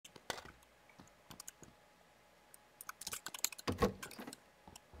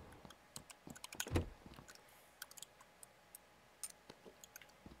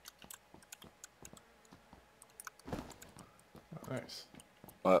Nice.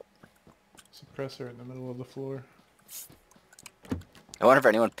 What? Suppressor in the middle of the floor. I wonder if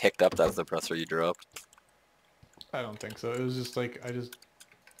anyone picked up that suppressor you dropped. I don't think so. It was just like,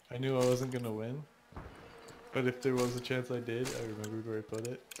 I knew I wasn't gonna win. But if there was a chance I did, I remembered where I put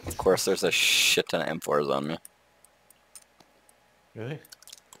it. Of course, there's a shit ton of M4s on me. Really?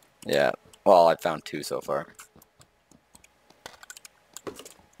 Yeah. Well, I found 2 so far.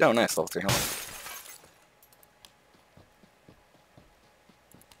 Oh, nice. Level 3 helmet.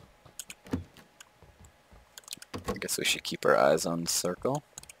 I guess we should keep our eyes on the circle.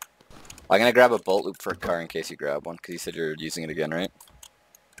 I'm gonna grab a bolt loop for a car in case you grab one, because you said you're using it again, right?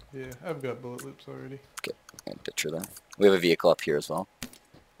 Yeah, I've got bullet loops already. Okay, and picture that. We have a vehicle up here as well.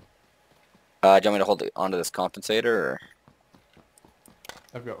 Do you want me to hold it onto this compensator, or?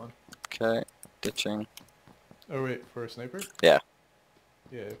 I've got one. Okay, ditching. Oh wait, for a sniper? Yeah.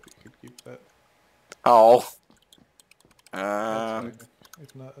 Yeah, if you could keep that. Oh. That's fine.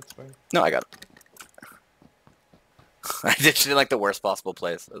 If not, that's fine. No, I got it. I ditched it in like the worst possible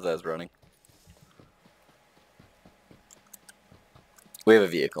place as I was running. We have a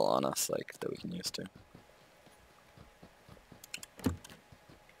vehicle on us, like, that we can use too.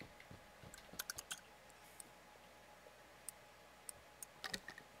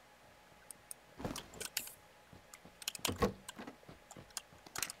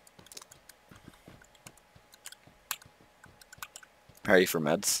 How are you for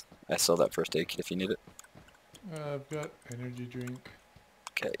meds? I still have that first aid kit if you need it. I've got energy drink.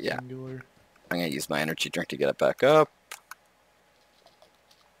 Okay, yeah. Singular. I'm gonna use my energy drink to get it back up.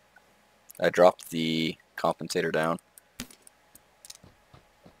 I dropped the compensator down.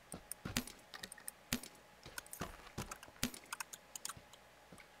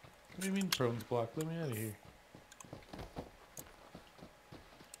 What do you mean prone's blocked? Let me out of here.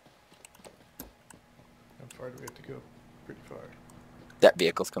 How far do we have to go? Pretty far. That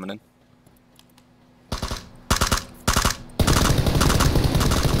vehicle's coming in.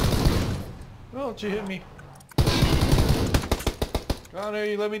 Oh, she hit me. Connor,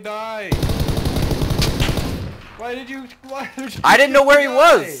 you let me die. Why did you I didn't know where he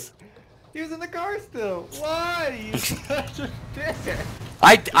was. He was in the car still. Why? You such a dick.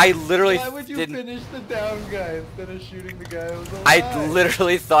 I literally Why would you finish the down guy instead of shooting the guy who was alive? I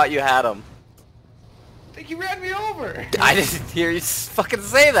literally thought you had him. I think you ran me over. I didn't hear you fucking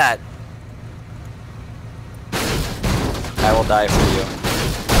say that. I will die for you.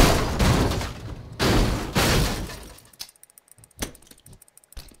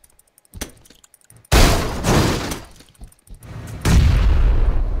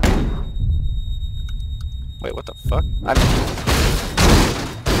 Wait, what the fuck?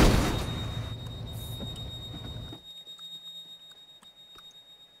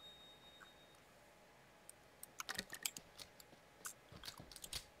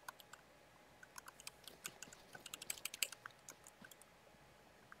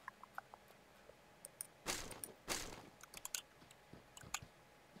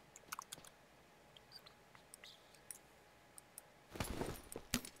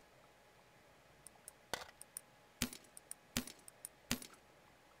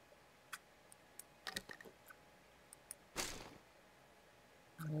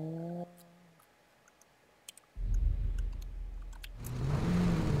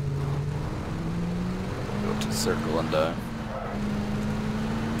 Go to circle and die.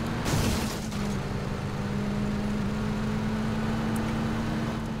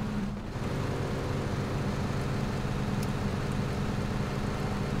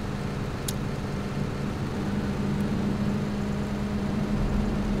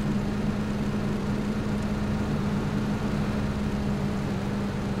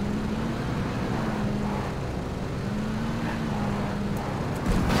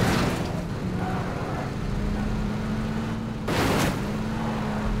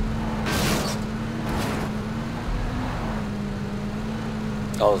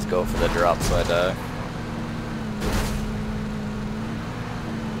 I'll just go for the drop so I die.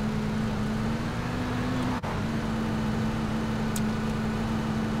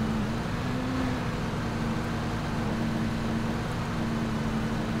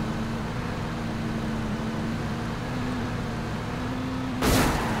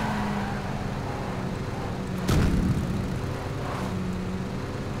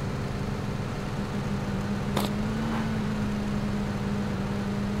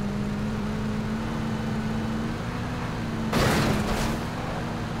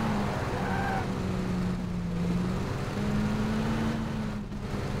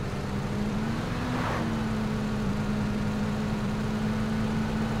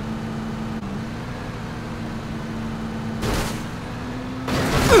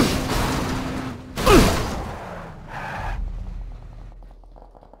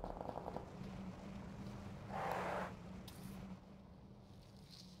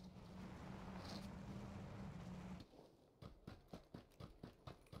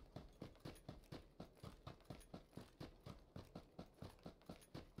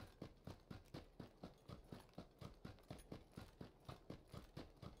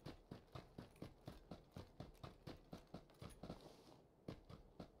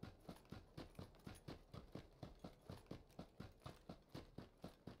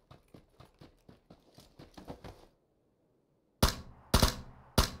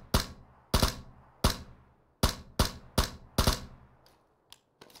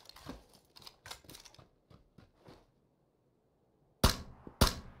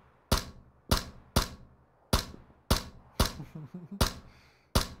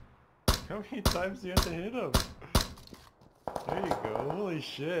 How many times do you have to hit him? There you go. Holy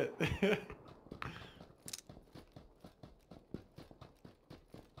shit.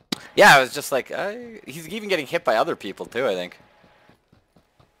 Yeah, I was just like, he's even getting hit by other people too, I think.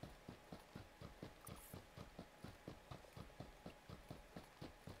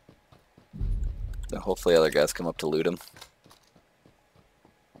 So hopefully other guys come up to loot him.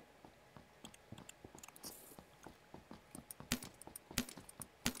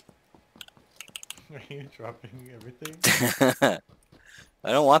 Are you dropping everything?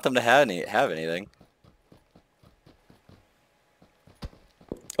 I don't want them to have anything.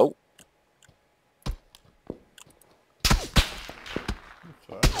 Oh.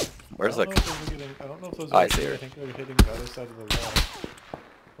 Where's the... I don't know if those I are see her. I think they're hitting the other side of the wall.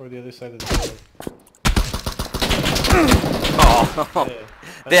 Or the other side of the wall. Oh.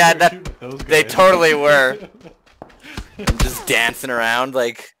 Yeah, they totally were. I'm just dancing around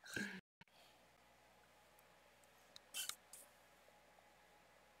like...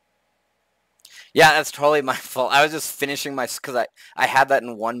 Yeah, that's totally my fault. I was just finishing my... Because I had that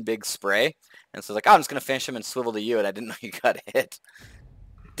in one big spray. And so I was like, oh, I'm just going to finish him and swivel to you. And I didn't know you got hit.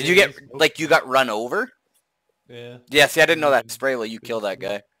 Did you get... Like, you got run over? Yeah. Yeah, see, I didn't know that spray. Well, you killed that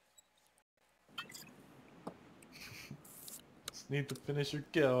guy. Just need to finish your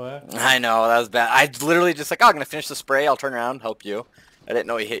kill, huh? I know, that was bad. I literally just like, oh, I'm going to finish the spray. I'll turn around, help you. I didn't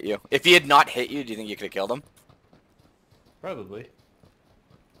know he hit you. If he had not hit you, do you think you could have killed him? Probably.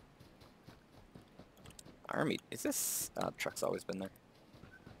 Army. Is this... Oh, the truck's always been there.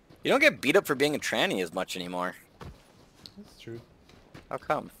 You don't get beat up for being a tranny as much anymore. That's true. How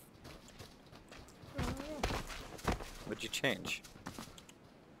come? What'd you change?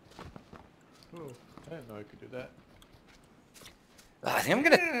 Oh, I didn't know I could do that. I think I'm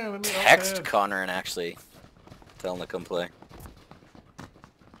gonna text Connor and actually tell him to come play.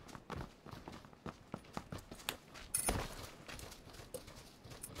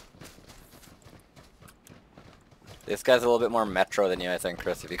 This guy's a little bit more metro than you, I think,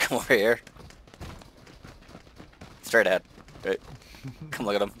 Chris, if you come over here. Straight ahead. Right. Come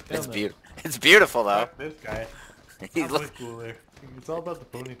look at him. It's beautiful. It's beautiful, though. This guy. He looks cooler. It's all about the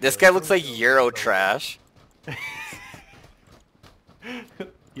ponytail. This guy looks like Euro trash.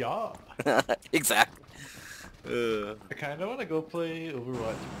 Yeah. Exactly. I kind of want to go play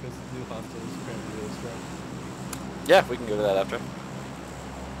Overwatch because the new console's apparently really strong. Yeah, we can go to that after.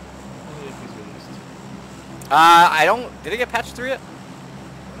 Only if he's released. I don't... Did it get patched through yet?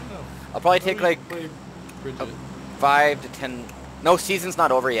 I don't know. I'll probably take like... Play Bridget. 5 to 10... No, season's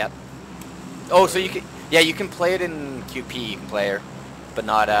not over yet. Oh, so you can... Yeah, you can play it in QP, you can play her. But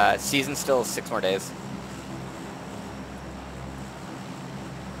not, season's still 6 more days.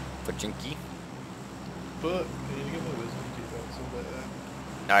 For Jinky. But, I need to get my wisdom teeth out so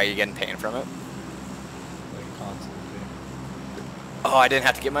bad. Are you getting pain from it? Like, constant pain. Oh, I didn't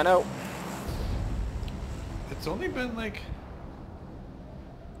have to get mine out. It's only been like...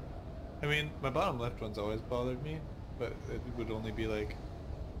 I mean, my bottom left one's always bothered me, but it would only be like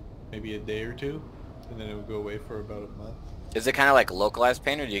maybe a day or two, and then it would go away for about a month. Is it kind of like localized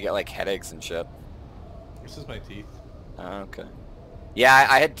pain, or do you get like headaches and shit? This is my teeth. Oh, okay. Yeah,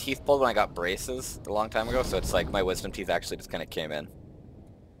 I had teeth pulled when I got braces a long time ago, so it's like my wisdom teeth actually just kind of came in.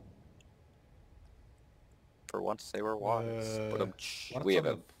 For once they were wise. We have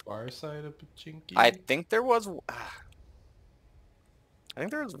a far side of Pachinki. I think there was... I think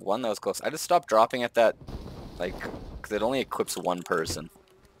there was one that was close. I just stopped dropping at that, like, because it only equips one person.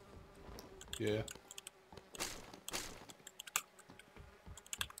 Yeah.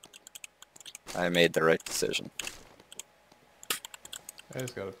 I made the right decision. I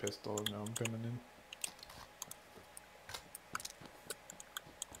just got a pistol and now I'm coming in.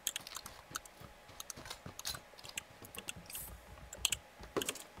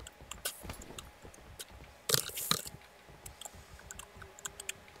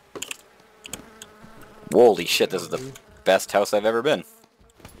 Holy shit, this is the best house I've ever been.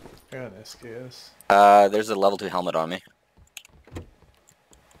 I got an SKS. There's a level 2 helmet on me.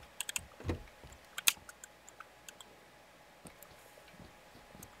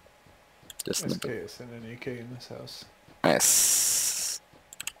 Just SKS and an AK in this house. Nice.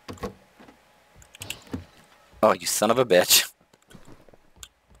 Oh, you son of a bitch.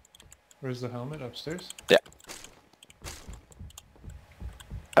 Where's the helmet? Upstairs? Yeah.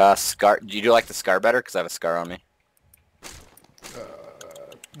 Scar. Do you like the scar better? Because I have a scar on me.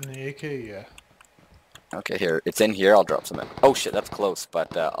 The AK, yeah. Okay, here. It's in here. I'll drop some in. Oh shit, that's close,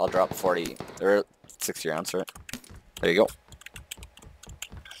 but I'll drop 40 or 60 rounds, right? There you go.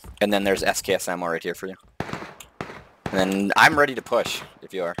 And then there's SKS ammo right here for you. And then I'm ready to push,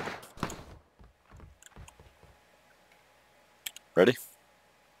 if you are. Ready?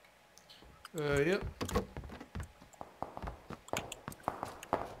 Yep.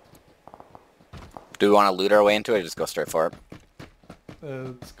 Do we want to loot our way into it or just go straight for it?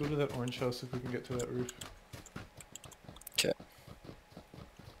 Let's go to that orange house if we can get to that roof. Okay.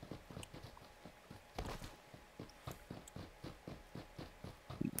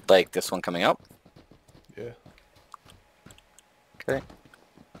 Like this one coming up? Yeah. Okay.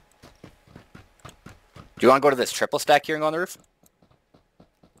 Do you want to go to this triple stack here and go on the roof?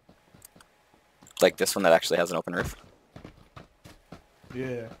 Like this one that actually has an open roof?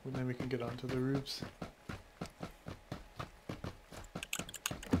 Yeah, and then we can get onto the roofs.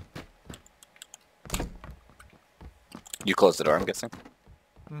 You closed the door, I'm guessing?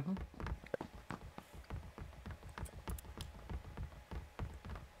 Mm-hmm.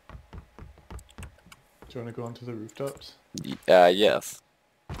 Do you want to go onto the rooftops? Yes.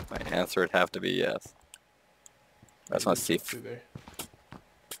 My answer would have to be yes. I just want to see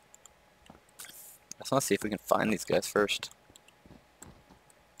if we can find these guys first.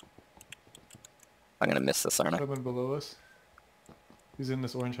 I'm gonna miss this, aren't I? Someone below us. He's in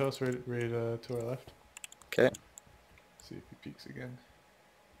this orange house right to our left. Okay. See if he peeks again.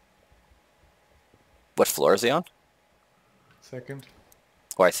 What floor is he on? Second.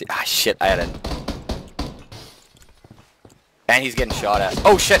 Oh, I see. Ah, shit, I had it. And he's getting shot at.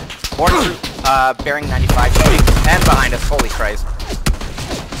 Oh, shit! Orange, bearing 95 shooting. And behind us, holy Christ.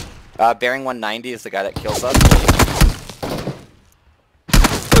 Bearing 190 is the guy that kills us.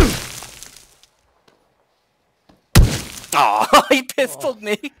 Aw, he pistoled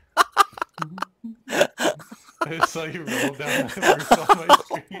me! I saw you roll down the roof on my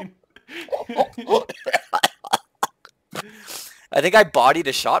screen. I think I bodied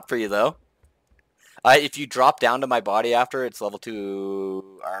a shot for you, though. If you drop down to my body after, it's level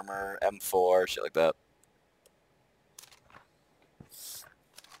 2 armor, M4, shit like that.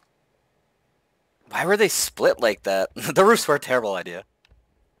 Why were they split like that? The roofs were a terrible idea.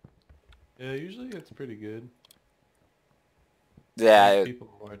 Yeah, usually it's pretty good. Yeah. People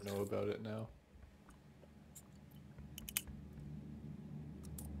more know about it now.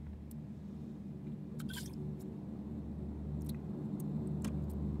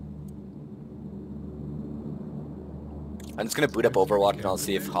 I'm just gonna boot up Overwatch and I'll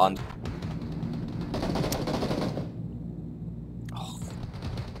see if Han... Oh.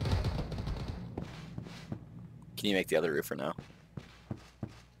 Can you make the other roof for now?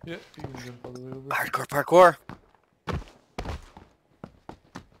 Yeah, you can jump all the way over. Hardcore parkour!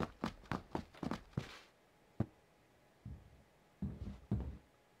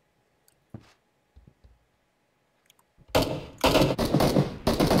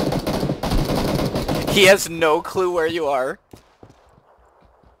 He has no clue where you are.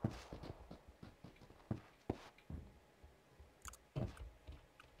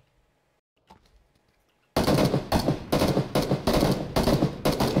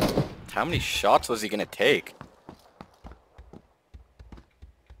 How many shots was he gonna take?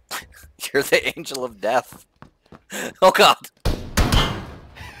 You're the angel of death. Oh god.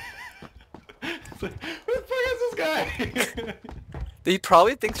 Who the fuck is this guy? He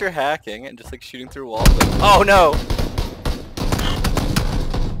probably thinks you're hacking and just like shooting through walls. Oh no!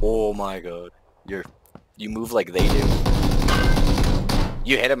 Oh my god. You move like they do.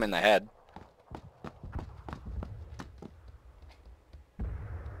 You hit him in the head.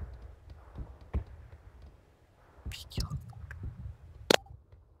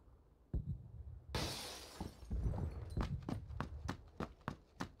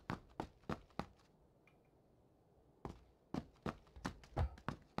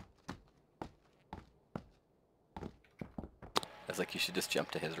 I was like, you should just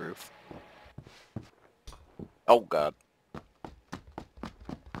jump to his roof. Oh god.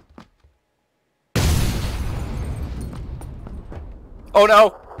 Oh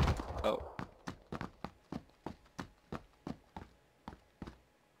no! Oh.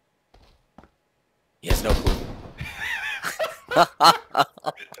 He has no clue.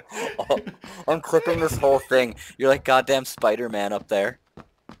 Oh, I'm clipping this whole thing. You're like goddamn Spider-Man up there.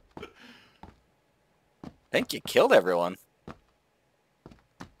 I think you killed everyone.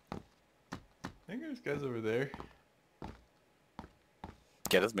 I think there's guys over there.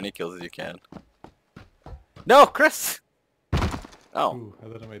 Get as many kills as you can. No, Chris! Oh. Ooh, I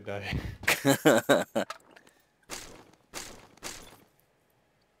thought I might die.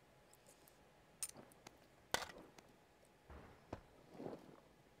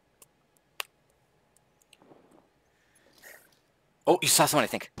 Oh, you saw someone, I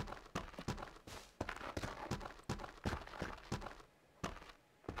think.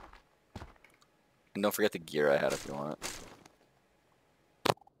 And don't forget the gear I had if you want.